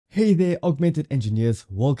Hey there, augmented engineers.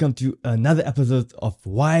 Welcome to another episode of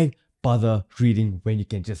Why Bother Reading When You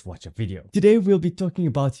Can Just Watch a Video. Today we'll be talking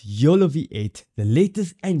about YOLOv8, the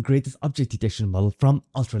latest and greatest object detection model from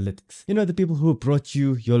Ultralytics. You know, the people who brought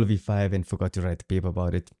you YOLOv8 and forgot to write a paper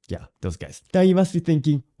about it. Yeah, those guys. Now you must be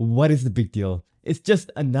thinking, what is the big deal? It's just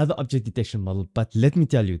another object detection model, but let me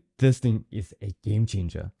tell you, this thing is a game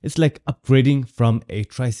changer. It's like upgrading from a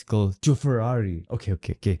tricycle to a Ferrari.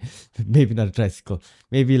 Okay. Maybe not a tricycle.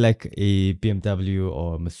 Maybe like a BMW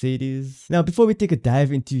or Mercedes. Now, before we take a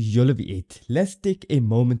dive into YOLOv8, let's take a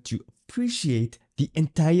moment to appreciate the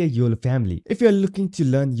entire YOLO family. If you're looking to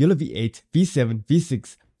learn YOLOv8, V7,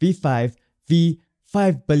 V6, V5,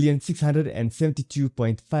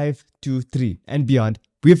 V5,672.523 and beyond,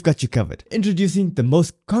 we've got you covered. Introducing the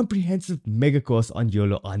most comprehensive mega course on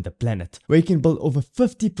YOLO on the planet, where you can build over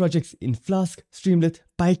 50 projects in Flask, Streamlit,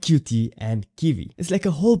 PyQt, and Kiwi. It's like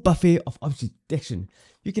a whole buffet of object detection.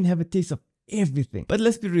 You can have a taste of everything. But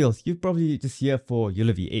let's be real, you're probably just here for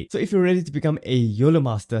YOLOv8. So if you're ready to become a YOLO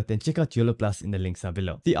master, then check out YOLO Plus in the links are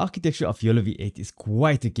below. The architecture of YOLOv8 is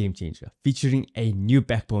quite a game changer, featuring a new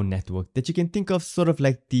backbone network that you can think of sort of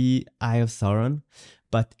like the Eye of Sauron,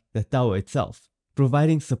 but the tower itself,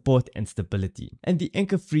 providing support and stability. And the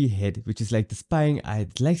anchor-free head, which is like the spying eye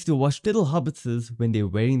that likes to watch little hobbitses when they're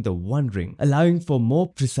wearing the One Ring, allowing for more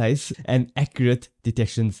precise and accurate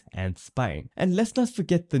detections and spying. And let's not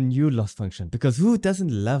forget the new loss function, because who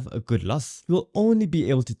doesn't love a good loss? You'll only be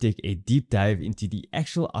able to take a deep dive into the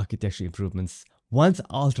actual architecture improvements once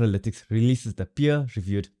Ultralytics releases the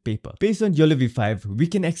peer-reviewed paper. Based on YOLOv8, we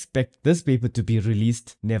can expect this paper to be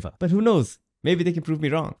released never. But who knows? Maybe they can prove me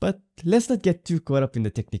wrong. But let's not get too caught up in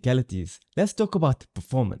the technicalities. Let's talk about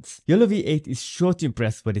performance. YOLOv8 is sure to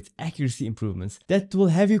impress with its accuracy improvements that will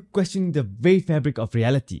have you questioning the very fabric of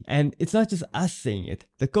reality. And it's not just us saying it.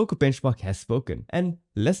 The Coco benchmark has spoken. And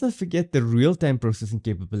let's not forget the real-time processing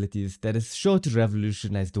capabilities that is sure to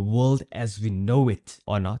revolutionize the world as we know it,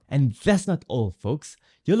 or not. And that's not all, folks.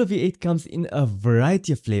 YOLOv8 comes in a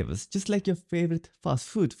variety of flavors, just like your favorite fast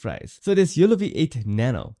food fries. So there's YOLOv8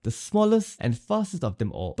 Nano, the smallest and fastest of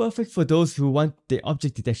them all, perfect for those who want their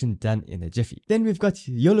object detection done in a jiffy. Then we've got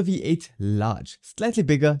YOLOv8 Large, slightly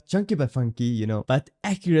bigger, chunky but funky, you know, but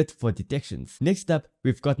accurate for detections. Next up,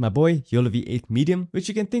 we've got my boy YOLOv8 Medium, which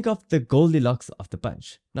you can think of the Goldilocks of the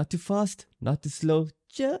bunch. Not too fast, not too slow,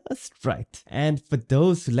 just right. And for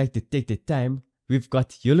those who like to take their time, we've got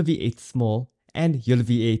YOLOv8 Small and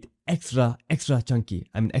YOLOv8 extra chunky,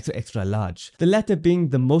 extra large. The latter being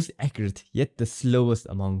the most accurate yet the slowest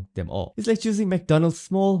among them all. It's like choosing McDonald's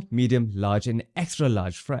small, medium, large and extra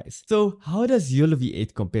large fries. So how does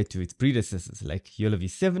YOLOv8 compare to its predecessors like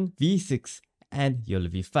YOLOv7, V6 and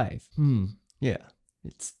YOLOv5? Yeah.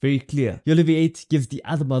 It's very clear. YOLOv8 gives the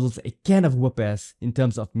other models a can of whoop ass in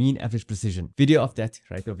terms of mean average precision. Video of that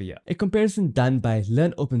right over here. A comparison done by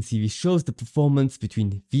LearnOpenCV shows the performance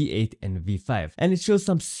between V8 and V5, and it shows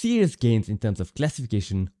some serious gains in terms of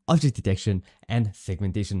classification, object detection, and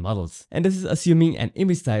segmentation models. And this is assuming an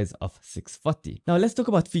image size of 640. Now let's talk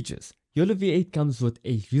about features. YOLOv8 comes with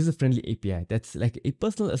a user-friendly API that's like a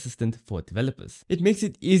personal assistant for developers. It makes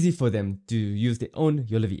it easy for them to use their own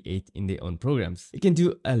YOLOv8 in their own programs. It can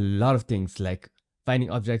do a lot of things like finding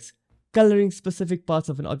objects, coloring specific parts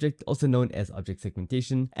of an object, also known as object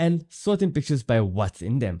segmentation, and sorting pictures by what's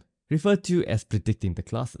in them, referred to as predicting the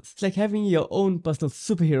classes. It's like having your own personal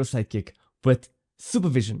superhero sidekick with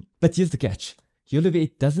supervision. But here's the catch.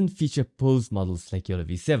 YOLOv8 doesn't feature pose models like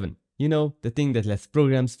YOLOv7. You know, the thing that lets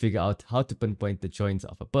programs figure out how to pinpoint the joints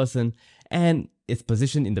of a person and its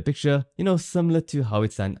position in the picture, you know, similar to how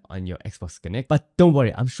it's done on your Xbox Connect. But don't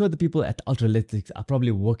worry, I'm sure the people at Ultralytics are probably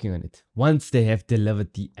working on it once they have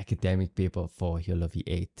delivered the academic paper for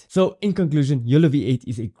YOLOv8. So in conclusion, YOLOv8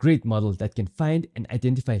 is a great model that can find and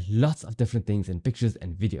identify lots of different things in pictures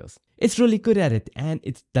and videos. It's really good at it, and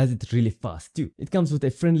it does it really fast too. It comes with a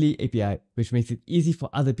friendly API, which makes it easy for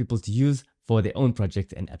other people to use for their own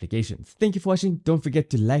projects and applications. Thank you for watching. Don't forget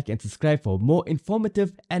to like and subscribe for more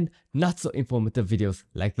informative and not so informative videos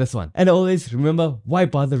like this one. And always remember, why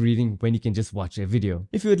bother reading when you can just watch a video?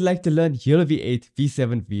 If you would like to learn YOLOv8,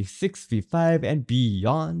 V7, V6, V5 and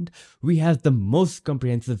beyond, we have the most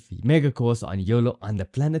comprehensive mega course on YOLO on the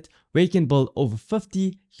planet, where you can build over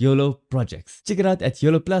 50 YOLO projects. Check it out at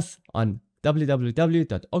YOLO Plus on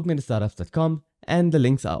www.augmentedstartups.com, and the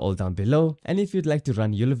links are all down below. And if you'd like to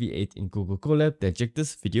run YOLOv8 in Google Colab, then check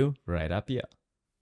this video right up here.